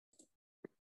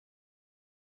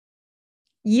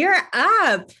You're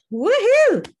up.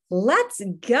 Woohoo. Let's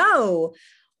go.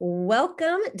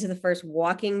 Welcome to the first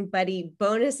Walking Buddy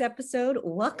bonus episode.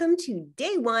 Welcome to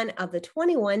day one of the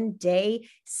 21-day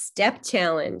step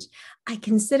challenge. I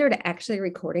considered actually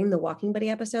recording the Walking Buddy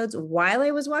episodes while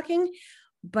I was walking,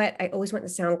 but I always want the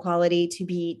sound quality to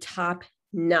be top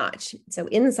notch. So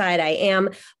inside I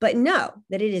am, but know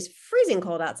that it is freezing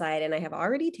cold outside and I have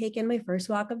already taken my first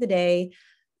walk of the day.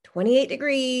 28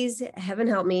 degrees. Heaven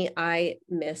help me. I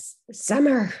miss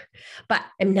summer, but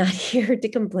I'm not here to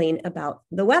complain about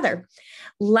the weather.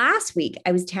 Last week,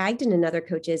 I was tagged in another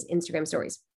coach's Instagram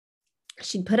stories.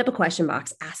 She'd put up a question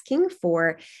box asking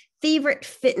for favorite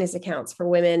fitness accounts for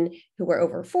women who were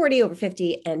over 40, over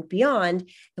 50, and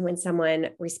beyond. And when someone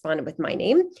responded with my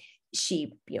name,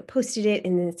 she posted it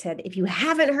and then it said, if you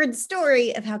haven't heard the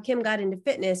story of how Kim got into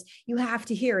fitness, you have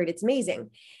to hear it. It's amazing.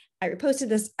 I reposted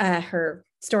this, her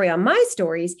story on my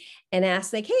stories and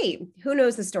asked like, hey, who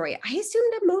knows the story? I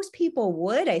assumed that most people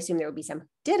would. I assumed there would be some who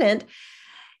didn't,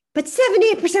 but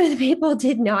 78% of the people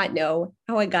did not know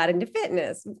how I got into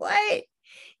fitness. What?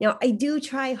 Now, I do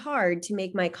try hard to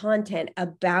make my content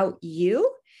about you,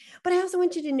 but I also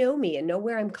want you to know me and know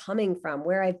where I'm coming from,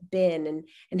 where I've been,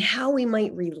 and how we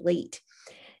might relate.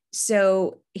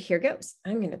 So here goes.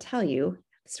 I'm going to tell you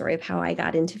story of how I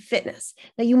got into fitness.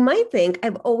 Now, you might think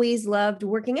I've always loved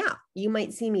working out. You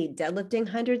might see me deadlifting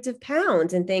hundreds of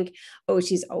pounds and think, oh,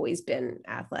 she's always been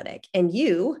athletic. And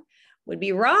you would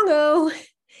be wrong. Oh,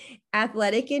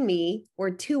 athletic and me were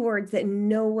two words that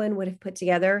no one would have put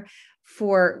together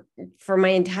for my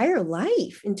entire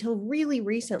life until really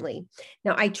recently.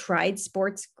 Now, I tried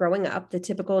sports growing up, the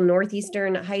typical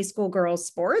Northeastern high school girls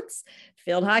sports,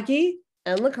 field hockey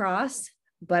and lacrosse.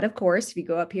 But of course, if you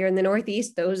go up here in the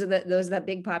Northeast, those are the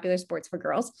big popular sports for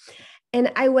girls.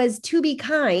 And I was, to be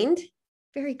kind,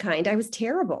 very kind. I was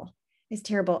terrible.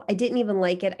 I didn't even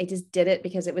like it. I just did it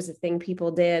because it was a thing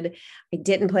people did. I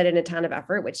didn't put in a ton of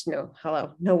effort, which no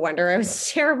wonder I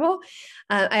was terrible.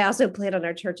 I also played on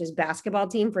our church's basketball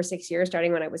team for 6 years,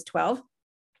 starting when I was 12.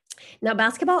 Now,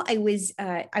 basketball, I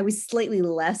was slightly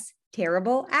less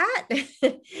terrible at.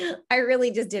 I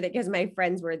really just did it because my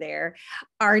friends were there.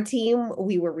 Our team,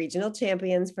 we were regional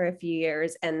champions for a few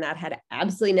years, and that had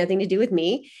absolutely nothing to do with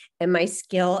me and my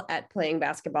skill at playing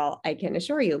basketball, I can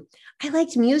assure you. I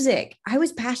liked music. I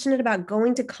was passionate about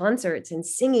going to concerts and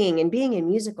singing and being in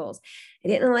musicals. I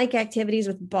didn't like activities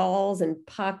with balls and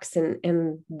pucks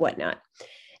and whatnot.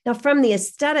 Now, from the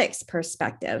aesthetics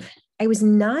perspective, I was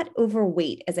not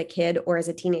overweight as a kid or as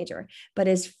a teenager, but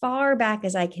as far back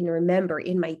as I can remember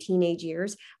in my teenage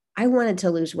years, I wanted to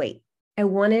lose weight. I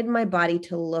wanted my body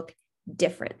to look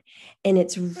different. And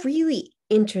it's really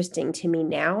interesting to me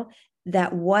now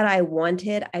that what I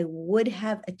wanted, I would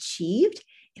have achieved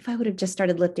if I would have just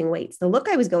started lifting weights. The look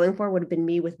I was going for would have been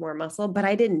me with more muscle, but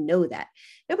I didn't know that.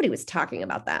 Nobody was talking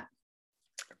about that.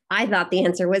 I thought the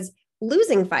answer was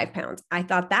losing 5 pounds. I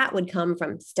thought that would come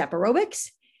from step aerobics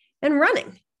and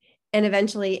running. And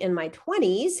eventually in my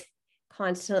 20s,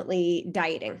 constantly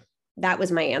dieting. That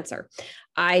was my answer.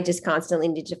 I just constantly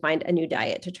needed to find a new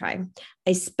diet to try.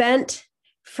 I spent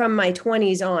from my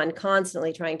 20s on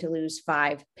constantly trying to lose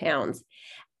 5 pounds.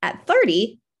 At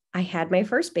 30, I had my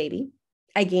first baby.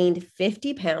 I gained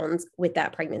 50 pounds with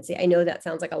that pregnancy. I know that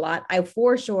sounds like a lot. I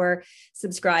for sure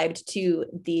subscribed to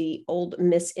the old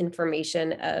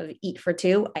misinformation of eat for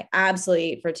two. I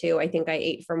absolutely ate for two. I think I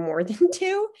ate for more than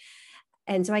two.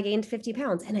 And so I gained 50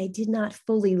 pounds and I did not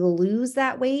fully lose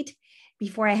that weight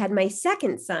before I had my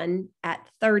second son at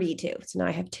 32. So now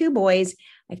I have two boys.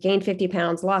 I've gained 50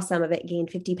 pounds, lost some of it,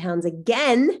 gained 50 pounds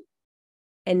again,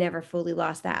 and never fully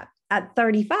lost that. At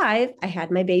 35, I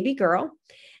had my baby girl.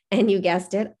 And you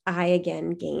guessed it, I again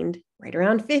gained right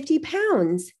around 50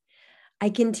 pounds. I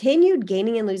continued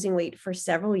gaining and losing weight for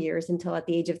several years until at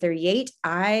the age of 38,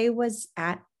 I was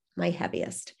at my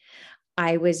heaviest.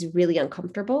 I was really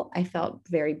uncomfortable. I felt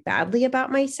very badly about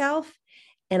myself.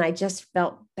 And I just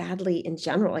felt badly in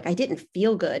general. Like I didn't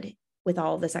feel good with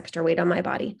all this extra weight on my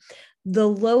body. The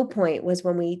low point was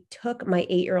when we took my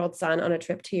 8-year-old son on a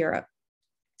trip to Europe.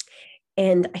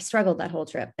 And I struggled that whole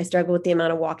trip. I struggled with the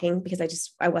amount of walking because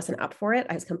I wasn't up for it.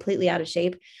 I was completely out of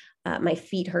shape. My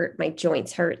feet hurt, my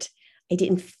joints hurt. I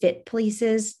didn't fit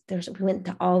places. We went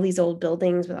to all these old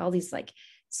buildings with all these like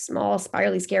small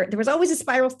spirally stair. There was always a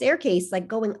spiral staircase like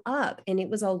going up, and it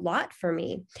was a lot for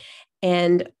me.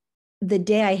 And the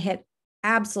day I hit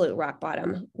absolute rock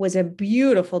bottom was a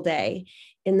beautiful day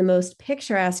in the most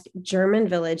picturesque German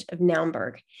village of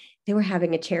Naumburg. They were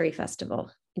having a cherry festival.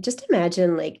 Just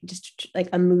imagine just like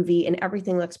a movie and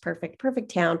everything looks perfect,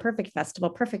 perfect town, perfect festival,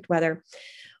 perfect weather.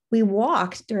 We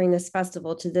walked during this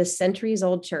festival to this centuries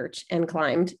old church and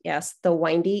climbed, yes, the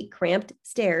windy, cramped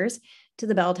stairs to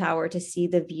the bell tower to see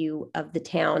the view of the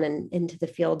town and into the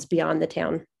fields beyond the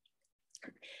town.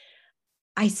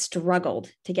 I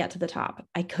struggled to get to the top.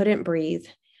 I couldn't breathe.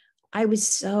 I was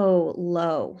so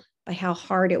low by how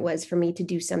hard it was for me to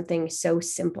do something so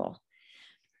simple.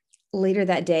 Later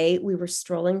that day, we were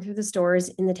strolling through the stores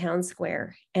in the town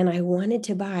square, and I wanted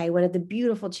to buy one of the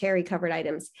beautiful cherry covered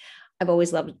items. I've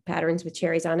always loved patterns with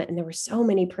cherries on it, and there were so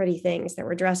many pretty things. There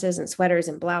were dresses and sweaters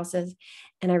and blouses.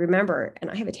 And I remember, and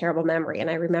I have a terrible memory, and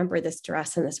I remember this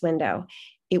dress in this window.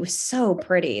 It was so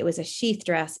pretty. It was a sheath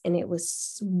dress, and it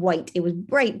was white. It was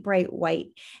bright, bright white,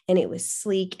 and it was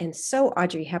sleek and so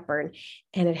Audrey Hepburn.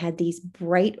 And it had these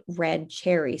bright red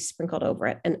cherries sprinkled over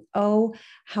it. And oh,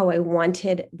 how I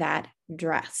wanted that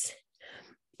dress.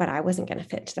 But I wasn't going to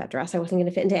fit into that dress. I wasn't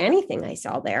going to fit into anything I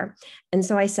saw there. And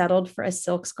so I settled for a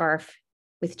silk scarf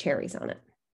with cherries on it.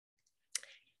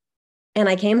 And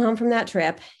I came home from that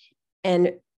trip,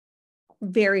 and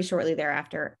very shortly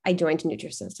thereafter, I joined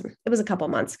Nutrisystem. It was a couple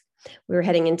months. We were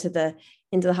heading into the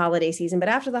holiday season, but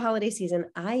after the holiday season,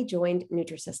 I joined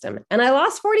Nutrisystem and I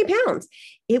lost 40 pounds.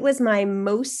 It was my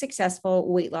most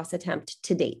successful weight loss attempt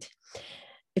to date.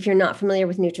 If you're not familiar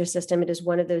with Nutrisystem, it is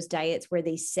one of those diets where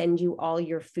they send you all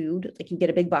your food. Like you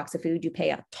get a big box of food, you pay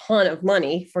a ton of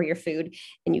money for your food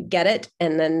and you get it.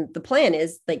 And then the plan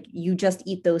is like, you just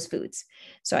eat those foods.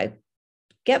 So I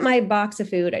get my box of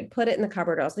food, I'd put it in the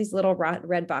cupboard, all these little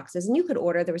red boxes, and you could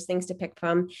order, there was things to pick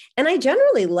from. And I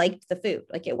generally liked the food.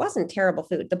 Like it wasn't terrible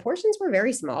food. The portions were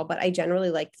very small, but I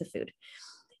generally liked the food.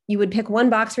 You would pick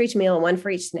one box for each meal and one for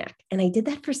each snack. And I did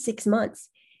that for 6 months.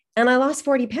 And I lost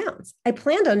 40 pounds. I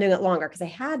planned on doing it longer because I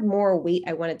had more weight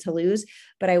I wanted to lose.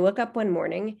 But I woke up one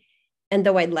morning, and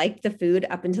though I liked the food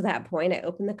up until that point, I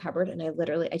opened the cupboard and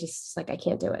I just like, I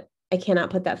can't do it. I cannot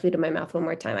put that food in my mouth one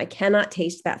more time. I cannot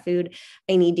taste that food.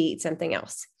 I need to eat something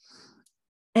else.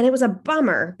 And it was a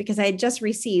bummer because I had just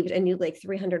received a new like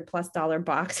 $300+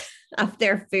 box of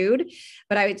their food,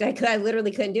 but I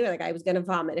literally couldn't do it. Like I was going to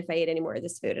vomit if I ate any more of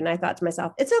this food. And I thought to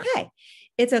myself, it's okay.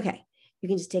 It's okay. You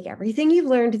can just take everything you've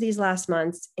learned these last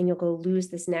months and you'll go lose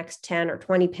this next 10 or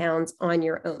 20 pounds on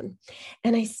your own.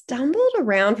 And I stumbled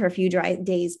around for a few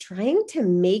days trying to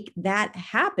make that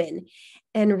happen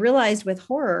and realized with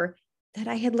horror that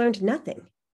I had learned nothing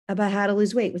about how to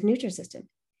lose weight with Nutrisystem.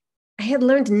 I had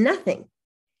learned nothing.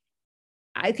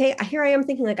 Okay, here I am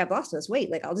thinking like I've lost this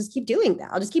weight. Like I'll just keep doing that.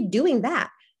 I'll just keep doing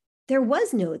that. There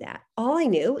was no that. All I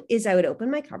knew is I would open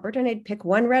my cupboard and I'd pick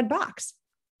one red box.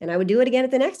 And I would do it again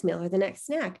at the next meal or the next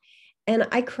snack. And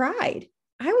I cried.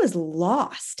 I was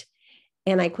lost.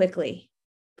 And I quickly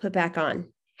put back on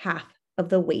half of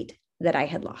the weight that I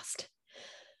had lost.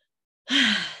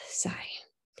 Sigh.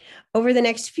 Over the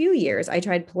next few years, I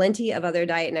tried plenty of other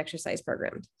diet and exercise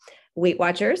programs. Weight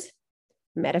Watchers,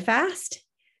 MetaFast,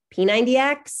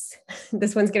 P90X.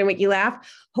 This one's going to make you laugh.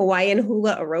 Hawaiian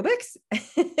hula aerobics.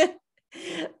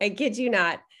 I kid you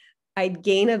not. I'd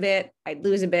gain a bit, I'd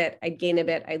lose a bit, I'd gain a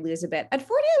bit, I'd lose a bit. At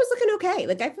 40, I was looking okay.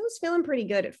 Like I was feeling pretty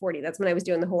good at 40. That's when I was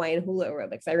doing the Hawaiian hula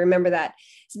aerobics. I remember that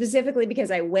specifically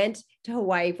because I went to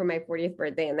Hawaii for my 40th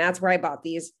birthday, and that's where I bought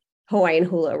these Hawaiian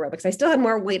hula aerobics. I still had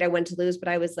more weight I wanted to lose, but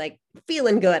I was like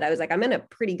feeling good. I was like, I'm in a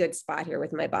pretty good spot here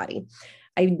with my body.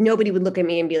 Nobody would look at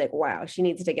me and be like, wow, she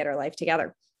needs to get her life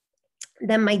together.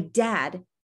 Then my dad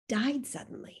died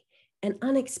suddenly and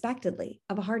unexpectedly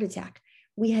of a heart attack.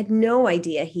 We had no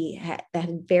idea he had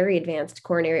very advanced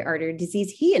coronary artery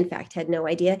disease. He, in fact, had no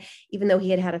idea, even though he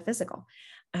had had a physical.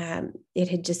 It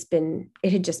had just been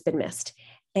missed.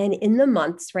 And in the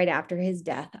months right after his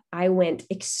death, I went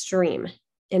extreme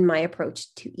in my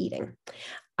approach to eating.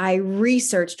 I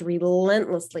researched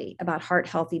relentlessly about heart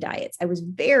healthy diets. I was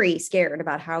very scared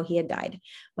about how he had died.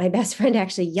 My best friend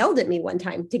actually yelled at me one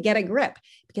time to get a grip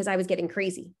because I was getting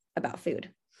crazy about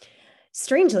food.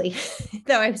 Strangely,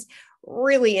 though I was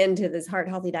really into this heart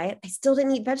healthy diet, I still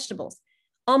didn't eat vegetables.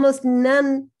 Almost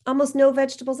no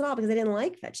vegetables at all because I didn't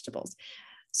like vegetables.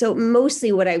 So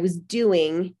mostly what I was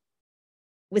doing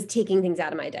was taking things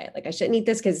out of my diet. Like I shouldn't eat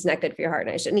this because it's not good for your heart.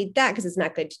 And I shouldn't eat that because it's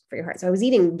not good for your heart. So I was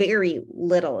eating very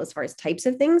little as far as types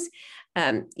of things.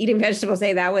 Eating vegetables,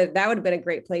 that would have been a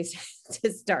great place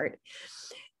to start.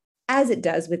 As it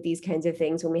does with these kinds of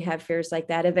things, when we have fears like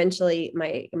that, eventually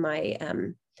my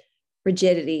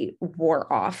rigidity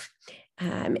wore off.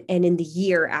 And in the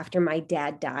year after my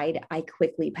dad died, I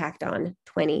quickly packed on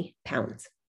 20 pounds.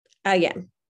 Again,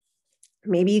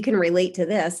 maybe you can relate to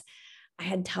this. I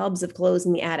had tubs of clothes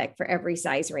in the attic for every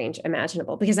size range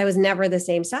imaginable because I was never the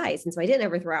same size. And so I didn't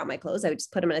ever throw out my clothes. I would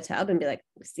just put them in a tub and be like,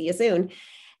 see you soon.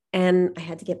 And I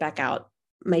had to get back out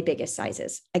my biggest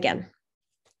sizes again.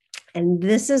 And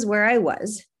this is where I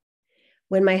was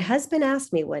when my husband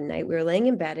asked me one night, we were laying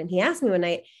in bed, and he asked me one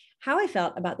night how I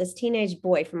felt about this teenage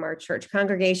boy from our church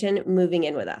congregation moving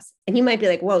in with us. And you might be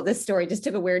like, whoa, this story just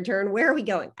took a weird turn. Where are we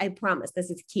going? I promise this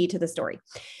is key to the story.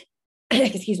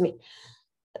 Excuse me.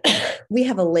 We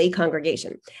have a lay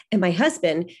congregation, and my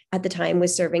husband at the time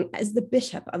was serving as the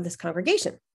bishop of this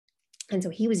congregation. And so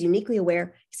he was uniquely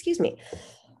aware, excuse me,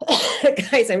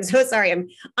 guys, I'm so sorry.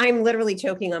 I'm literally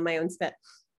choking on my own spit.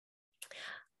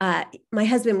 My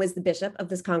husband was the bishop of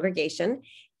this congregation.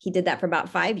 He did that for about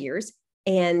 5 years,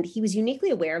 and he was uniquely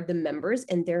aware of the members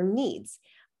and their needs.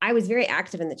 I was very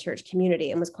active in the church community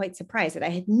and was quite surprised that I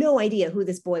had no idea who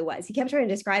this boy was. He kept trying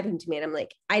to describe him to me, and I'm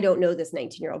like, I don't know this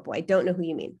 19-year-old boy. I don't know who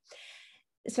you mean.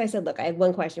 So I said, look, I have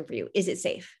one question for you. Is it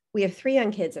safe? We have 3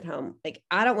 young kids at home. Like,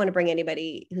 I don't want to bring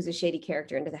anybody who's a shady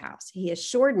character into the house. He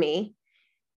assured me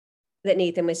that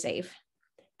Nathan was safe,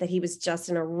 that he was just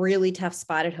in a really tough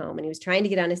spot at home and he was trying to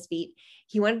get on his feet.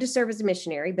 He wanted to serve as a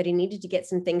missionary, but he needed to get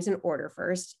some things in order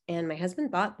first. And my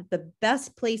husband thought that the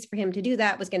best place for him to do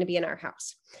that was going to be in our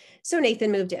house. So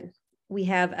Nathan moved in. We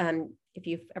have, if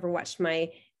you've ever watched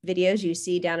my videos, you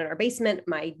see down in our basement,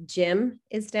 my gym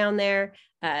is down there.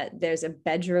 There's a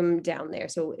bedroom down there.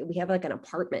 So we have like an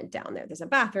apartment down there. There's a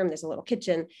bathroom, there's a little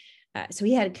kitchen. So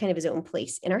he had kind of his own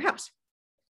place in our house.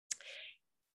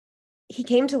 He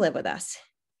came to live with us.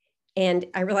 And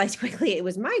I realized quickly it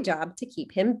was my job to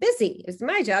keep him busy. It was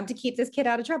my job to keep this kid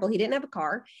out of trouble. He didn't have a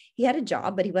car. He had a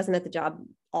job, but he wasn't at the job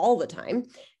all the time.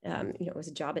 It was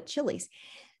a job at Chili's.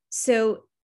 So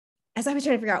as I was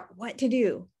trying to figure out what to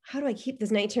do, how do I keep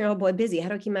this 19-year-old boy busy? How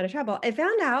do I keep him out of trouble? I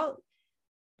found out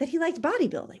that he liked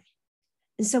bodybuilding.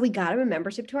 And so we got him a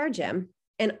membership to our gym,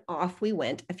 and off we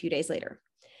went a few days later.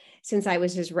 Since I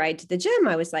was his ride to the gym,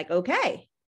 I was like, okay,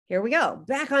 here we go,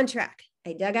 back on track.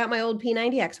 I dug out my old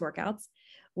P90X workouts.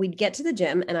 We'd get to the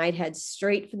gym and I'd head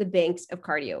straight for the banks of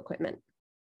cardio equipment.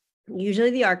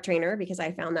 Usually the Arc Trainer, because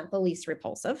I found that the least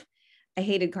repulsive. I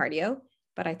hated cardio,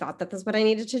 but I thought that that's what I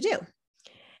needed to do.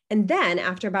 And then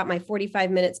after about my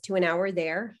 45 minutes to an hour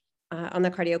there on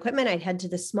the cardio equipment, I'd head to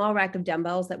the small rack of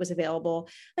dumbbells that was available,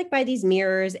 like by these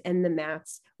mirrors and the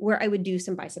mats, where I would do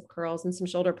some bicep curls and some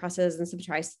shoulder presses and some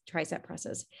tricep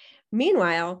presses.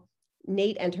 Meanwhile,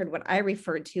 Nate entered what I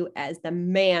referred to as the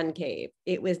man cave.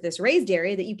 It was this raised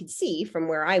area that you could see from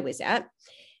where I was at.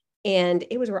 And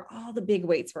it was where all the big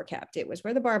weights were kept. It was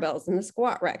where the barbells and the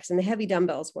squat racks and the heavy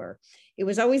dumbbells were. It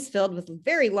was always filled with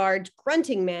very large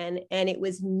grunting men. And it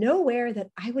was nowhere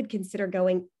that I would consider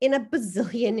going in a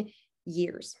bazillion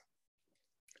years.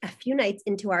 A few nights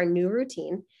into our new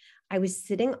routine, I was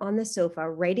sitting on the sofa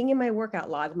writing in my workout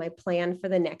log my plan for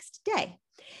the next day.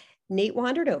 Nate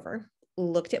wandered over,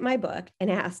 looked at my book,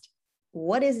 and asked,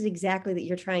 "What is it exactly that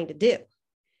you're trying to do?"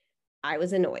 I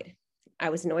was annoyed. I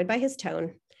was annoyed by his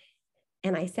tone.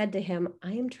 And I said to him,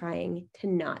 "I am trying to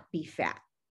not be fat.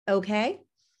 Okay?"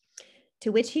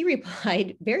 To which he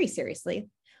replied very seriously,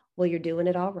 "Well, you're doing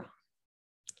it all wrong."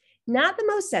 Not the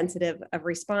most sensitive of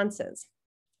responses.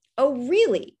 "Oh,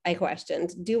 really?" I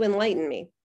questioned. "Do enlighten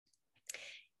me."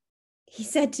 He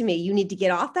said to me, "You need to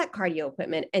get off that cardio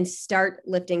equipment and start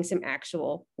lifting some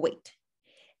actual weight."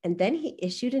 And then he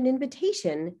issued an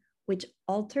invitation which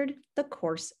altered the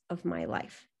course of my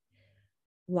life.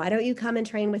 "Why don't you come and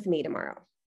train with me tomorrow?"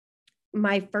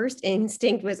 My first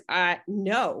instinct was,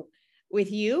 no.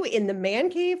 With you in the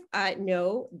man cave?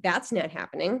 No, that's not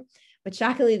happening. But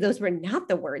shockingly, those were not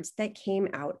the words that came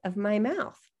out of my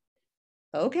mouth.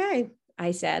 "Okay,"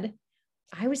 I said.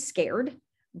 I was scared,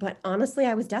 but honestly,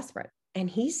 I was desperate. And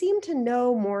he seemed to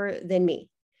know more than me.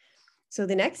 So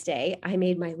the next day, I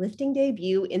made my lifting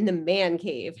debut in the man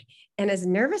cave. And as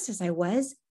nervous as I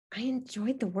was, I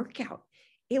enjoyed the workout.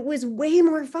 It was way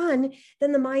more fun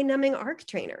than the mind-numbing Arc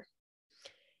Trainer.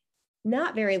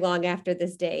 Not very long after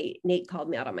this day, Nate called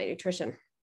me out on my nutrition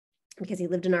because he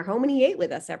lived in our home and he ate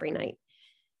with us every night.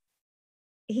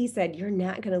 He said, "You're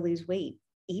not going to lose weight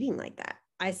eating like that.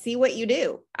 I see what you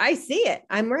do. I see it.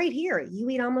 I'm right here. You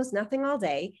eat almost nothing all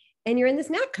day and you're in the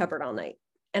snack cupboard all night."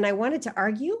 And I wanted to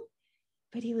argue,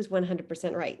 but he was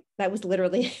 100% right. That was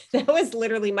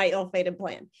literally my ill-fated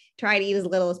plan. Try to eat as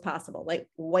little as possible, like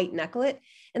white knuckle it.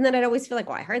 And then I'd always feel like,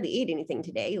 well, I hardly ate anything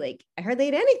today. Like I hardly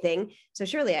ate anything. So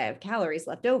surely I have calories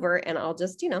left over and I'll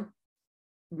just,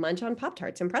 munch on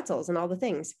Pop-Tarts and pretzels and all the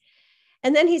things.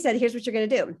 And then he said, "Here's what you're going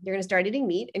to do. You're going to start eating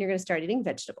meat and you're going to start eating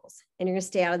vegetables and you're going to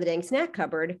stay out of the dang snack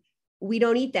cupboard. We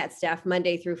don't eat that stuff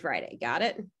Monday through Friday. Got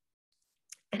it?"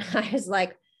 And I was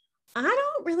like, "I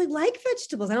don't really like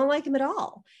vegetables. I don't like them at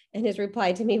all." And his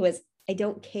reply to me was, "I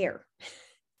don't care."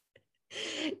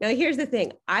 Now, here's the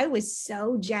thing. I was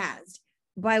so jazzed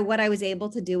by what I was able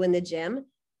to do in the gym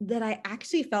that I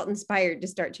actually felt inspired to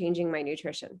start changing my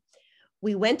nutrition.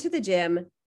 We went to the gym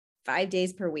 5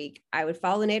 days per week. I would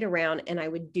follow Nate around and I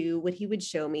would do what he would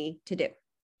show me to do.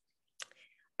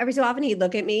 Every so often he'd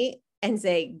look at me and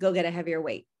say, go get a heavier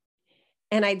weight.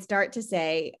 And I'd start to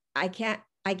say, I can't,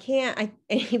 and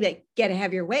he'd be like, get a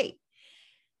heavier weight.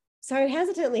 So I'd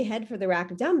hesitantly head for the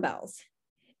rack of dumbbells,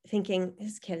 thinking,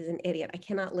 this kid is an idiot. I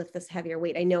cannot lift this heavier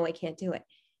weight. I know I can't do it.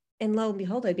 And lo and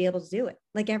behold, I'd be able to do it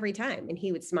like every time. And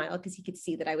he would smile because he could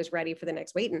see that I was ready for the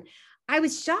next weight. And I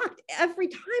was shocked. Every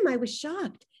time I was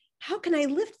shocked. How can I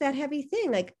lift that heavy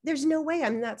thing? Like, there's no way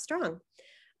I'm that strong.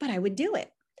 But I would do it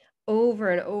over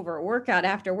and over, workout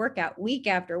after workout, week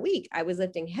after week. I was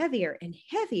lifting heavier and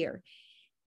heavier.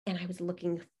 And I was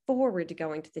looking forward to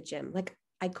going to the gym. Like,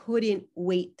 I couldn't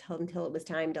wait until it was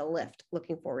time to lift,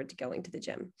 looking forward to going to the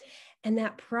gym. And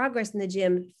that progress in the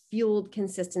gym fueled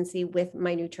consistency with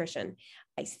my nutrition.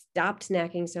 I stopped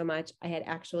snacking so much. I had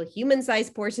actual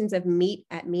human-sized portions of meat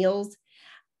at meals,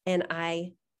 and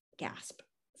I gasped,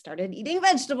 started eating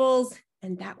vegetables.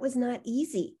 And that was not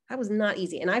easy. That was not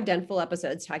easy. And I've done full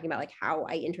episodes talking about like how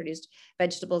I introduced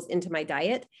vegetables into my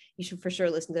diet. You should for sure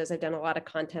listen to those. I've done a lot of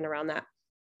content around that.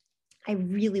 I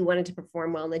really wanted to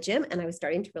perform well in the gym, and I was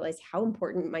starting to realize how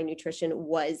important my nutrition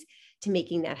was to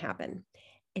making that happen.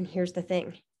 And here's the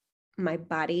thing, my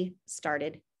body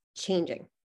started changing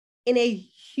in a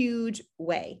huge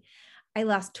way. I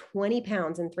lost 20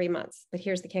 pounds in 3 months, but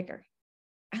here's the kicker.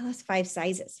 I lost 5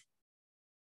 sizes.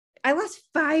 I lost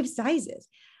 5 sizes.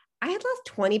 I had lost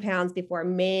 20 pounds before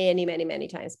many, many, many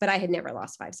times, but I had never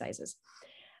lost 5 sizes.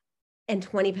 And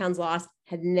 20 pounds lost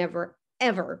had never,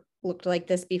 ever looked like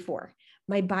this before.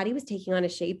 My body was taking on a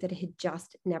shape that it had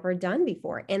just never done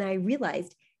before. And I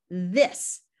realized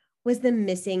this was the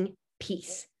missing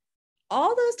piece.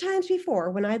 All those times before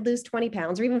when I'd lose 20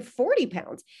 pounds or even 40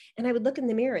 pounds, and I would look in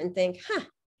the mirror and think,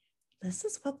 this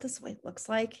is what this weight looks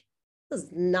like. This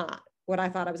is not what I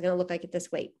thought I was going to look like at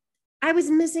this weight. I was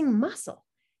missing muscle,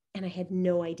 and I had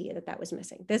no idea that that was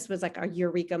missing. This was like a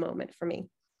eureka moment for me.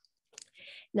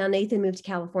 Now, Nathan moved to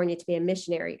California to be a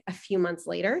missionary a few months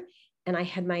later, and I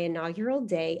had my inaugural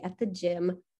day at the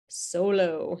gym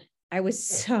solo. I was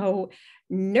so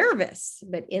nervous,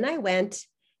 but in I went,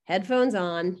 headphones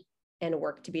on, and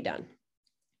work to be done.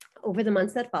 Over the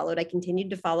months that followed, I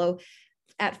continued to follow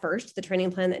at first the training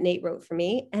plan that Nate wrote for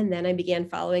me. And then I began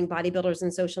following bodybuilders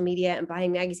on social media and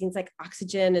buying magazines like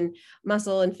Oxygen and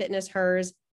Muscle and Fitness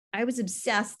Hers. I was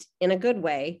obsessed in a good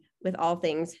way with all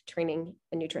things training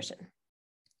and nutrition.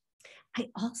 I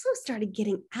also started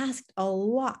getting asked a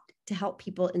lot to help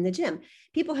people in the gym.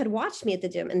 People had watched me at the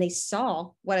gym and they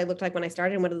saw what I looked like when I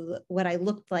started and what I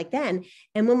looked like then.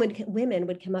 And women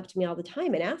would come up to me all the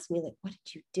time and ask me, like, what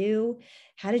did you do?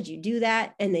 How did you do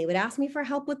that? And they would ask me for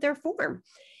help with their form.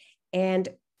 And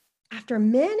after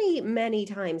many, many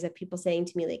times of people saying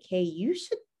to me, like, hey, you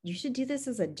should do this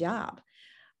as a job.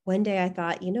 One day I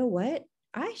thought, you know what?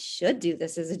 I should do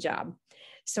this as a job.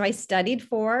 So I studied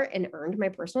for and earned my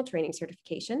personal training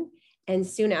certification. And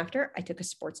soon after, I took a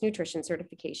sports nutrition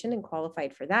certification and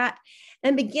qualified for that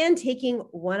and began taking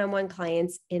one-on-one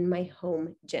clients in my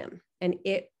home gym. And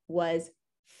it was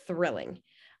thrilling.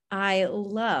 I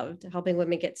loved helping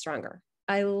women get stronger.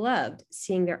 I loved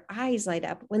seeing their eyes light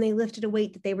up when they lifted a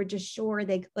weight that they were just sure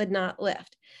they could not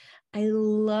lift. I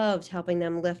loved helping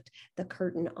them lift the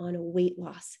curtain on weight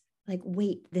loss. Like,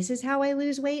 wait, this is how I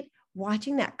lose weight?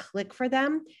 Watching that click for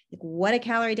them, like what a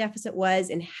calorie deficit was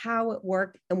and how it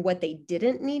worked and what they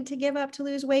didn't need to give up to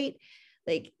lose weight.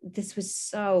 Like, this was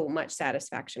so much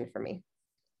satisfaction for me.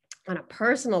 On a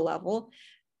personal level,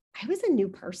 I was a new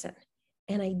person.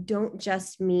 And I don't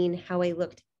just mean how I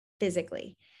looked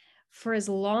physically. For as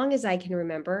long as I can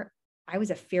remember, I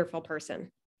was a fearful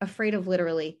person, afraid of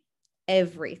literally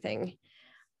everything.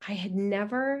 I had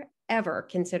never, ever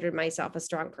considered myself a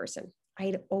strong person.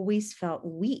 I'd always felt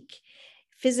weak.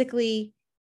 Physically,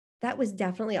 that was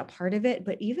definitely a part of it,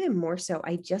 but even more so,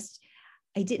 I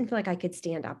didn't feel like I could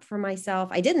stand up for myself.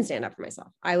 I didn't stand up for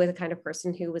myself. I was the kind of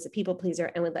person who was a people pleaser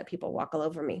and would let people walk all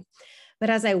over me. But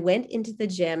as I went into the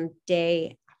gym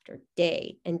day after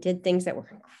day and did things that were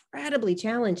incredibly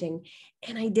challenging,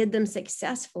 and I did them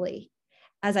successfully,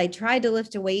 as I tried to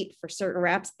lift a weight for certain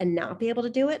reps and not be able to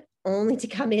do it, only to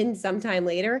come in sometime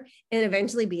later and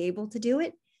eventually be able to do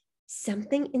it,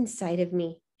 something inside of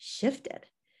me shifted.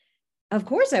 Of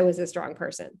course, I was a strong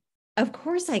person. Of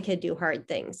course, I could do hard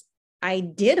things. I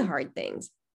did hard things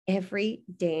every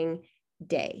dang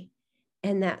day.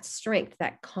 And that strength,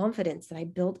 that confidence that I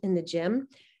built in the gym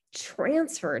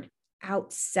transferred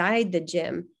outside the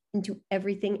gym into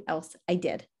everything else I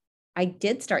did. I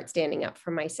did start standing up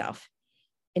for myself.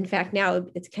 In fact, now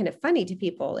it's kind of funny to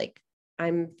people, like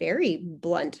I'm very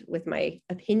blunt with my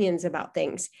opinions about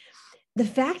things. The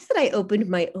fact that I opened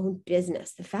my own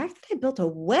business, the fact that I built a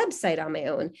website on my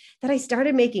own, that I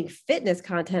started making fitness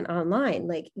content online,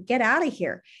 like get out of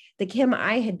here. The Kim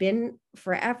I had been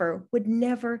forever would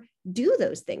never do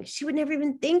those things. She would never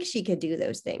even think she could do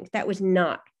those things. That was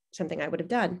not something I would have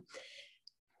done.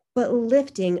 But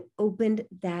lifting opened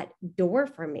that door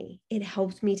for me. It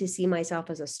helped me to see myself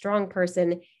as a strong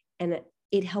person, and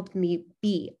it helped me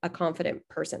be a confident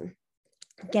person.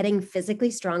 Getting physically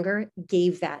stronger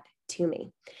gave that to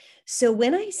me. So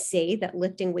when I say that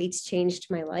lifting weights changed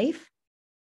my life,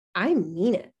 I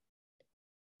mean it.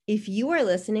 If you are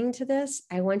listening to this,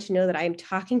 I want you to know that I am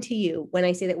talking to you when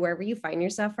I say that wherever you find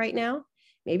yourself right now,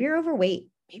 maybe you're overweight,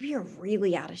 maybe you're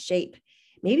really out of shape,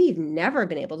 maybe you've never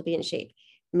been able to be in shape,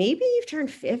 maybe you've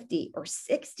turned 50 or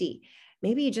 60,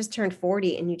 maybe you just turned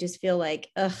 40 and you just feel like,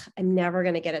 I'm never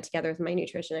going to get it together with my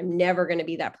nutrition. I'm never going to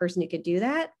be that person who could do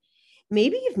that.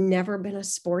 Maybe you've never been a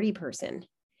sporty person.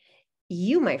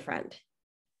 You, my friend,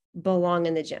 belong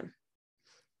in the gym.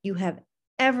 You have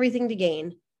everything to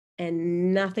gain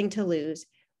and nothing to lose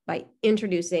by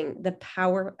introducing the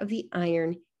power of the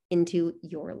iron into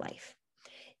your life.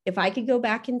 If I could go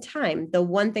back in time, the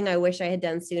one thing I wish I had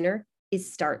done sooner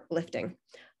is start lifting.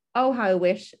 Oh, how I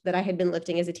wish that I had been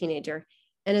lifting as a teenager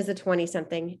and as a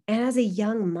 20-something and as a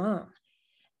young mom.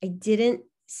 I didn't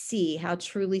see how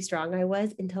truly strong I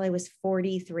was until I was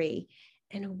 43.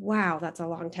 And wow, that's a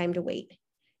long time to wait.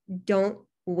 Don't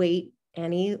wait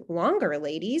any longer,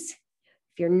 ladies.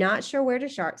 If you're not sure where to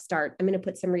start, I'm going to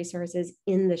put some resources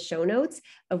in the show notes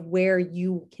of where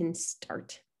you can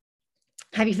start.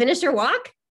 Have you finished your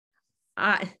walk?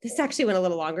 This actually went a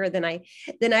little longer than I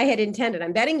had intended.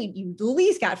 I'm betting you at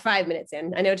least got 5 minutes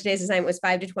in. I know today's assignment was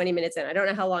 5 to 20 minutes in. I don't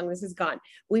know how long this has gone.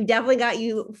 We've definitely got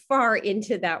you far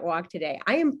into that walk today.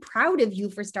 I am proud of you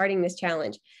for starting this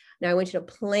challenge. Now I want you to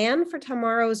plan for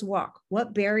tomorrow's walk.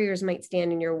 What barriers might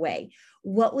stand in your way?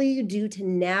 What will you do to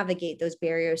navigate those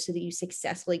barriers so that you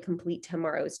successfully complete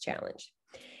tomorrow's challenge?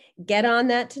 Get on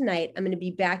that tonight. I'm going to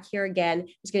be back here again.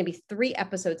 There's going to be 3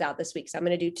 episodes out this week. So I'm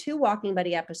going to do 2 Walking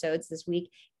Buddy episodes this week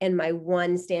and my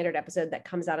 1 standard episode that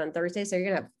comes out on Thursday. So you're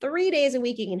going to have 3 days a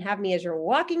week. You can have me as your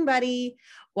walking buddy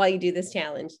while you do this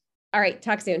challenge. All right.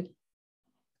 Talk soon.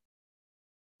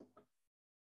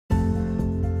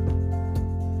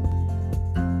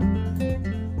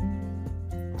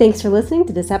 Thanks for listening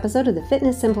to this episode of the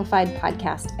Fitness Simplified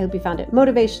podcast. I hope you found it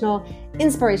motivational,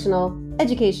 inspirational,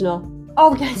 educational,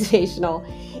 organizational.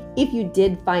 If you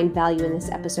did find value in this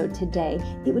episode today,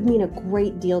 it would mean a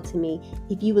great deal to me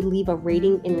if you would leave a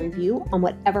rating and review on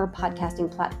whatever podcasting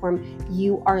platform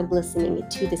you are listening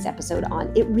to this episode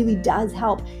on. It really does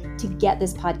help to get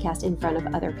this podcast in front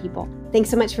of other people.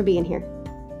 Thanks so much for being here.